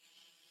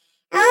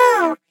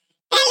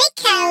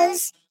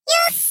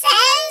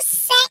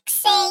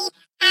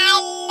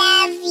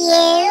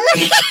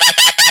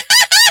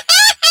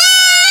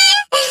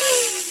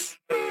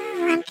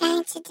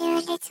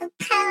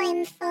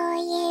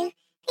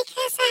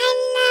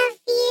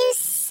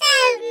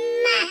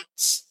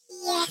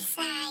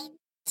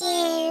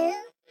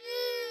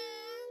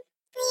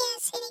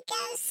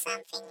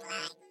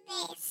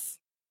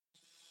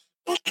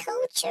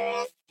culture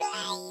of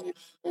blame,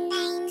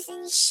 names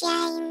and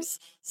shames.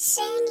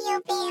 Soon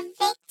you'll be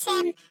a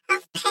victim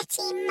of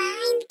petty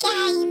mind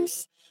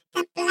games.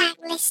 The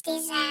blacklist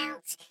is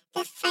out,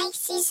 the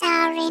faces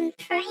are in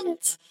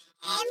print.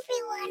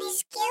 Everyone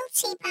is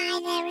guilty by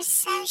their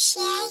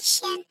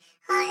association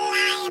or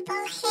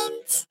liable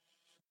hint.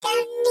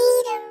 Don't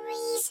need a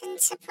reason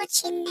to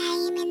put your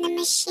name in the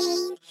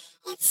machine.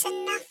 It's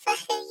enough for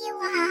who you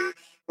are,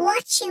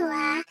 what you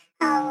are,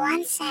 or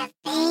once have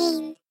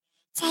been.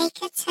 Take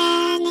a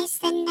turn, it's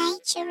the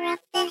nature of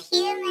the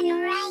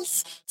human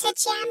race to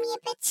jam you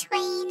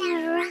between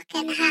a rock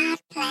and hard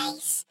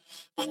place.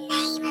 The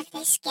name of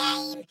this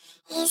game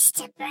is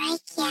to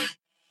break ya.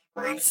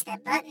 Once the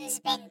button's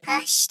been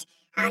pushed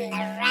on the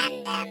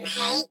random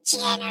hate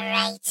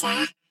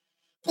generator,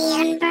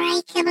 the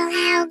unbreakable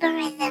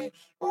algorithm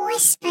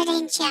whispered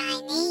in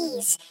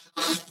Chinese,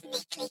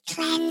 ethnically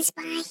cleansed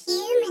by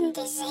human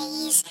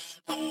disease.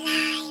 The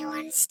lie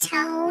once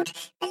told,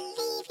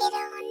 believe it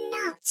or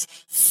not,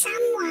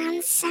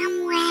 someone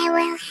somewhere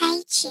will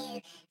hate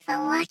you for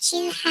what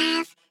you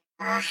have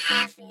or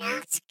have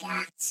not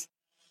got.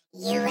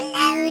 You were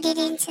loaded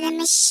into the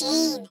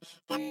machine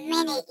the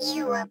minute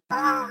you were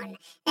born.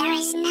 There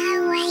is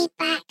no way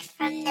back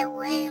from the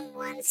womb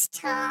once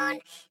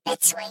torn.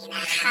 Between a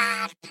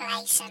hard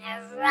place and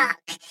a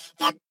rock,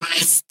 the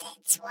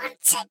bastards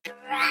want to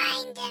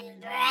grind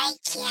and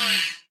break ya.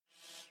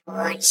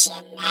 Once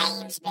your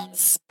name's been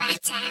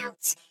spat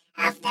out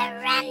of the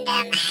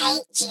random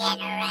hate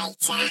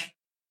generator,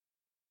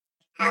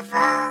 of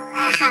all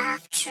the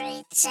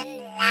half-truths and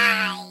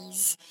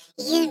lies,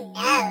 you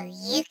know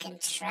you can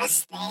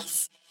trust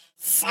this.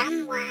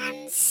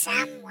 Someone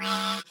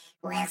somewhere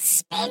will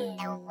spin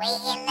the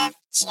wheel of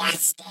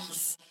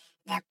justice.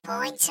 The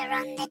pointer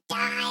on the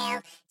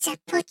dial to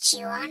put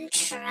you on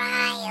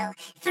trial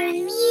for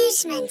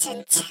amusement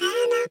and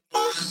turn up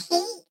the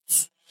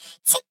heat.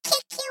 To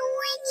kick you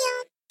when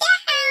you're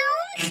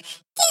down,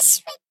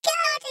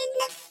 disregarding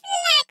the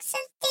flags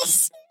of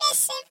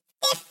dismissive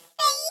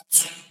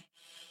defeat.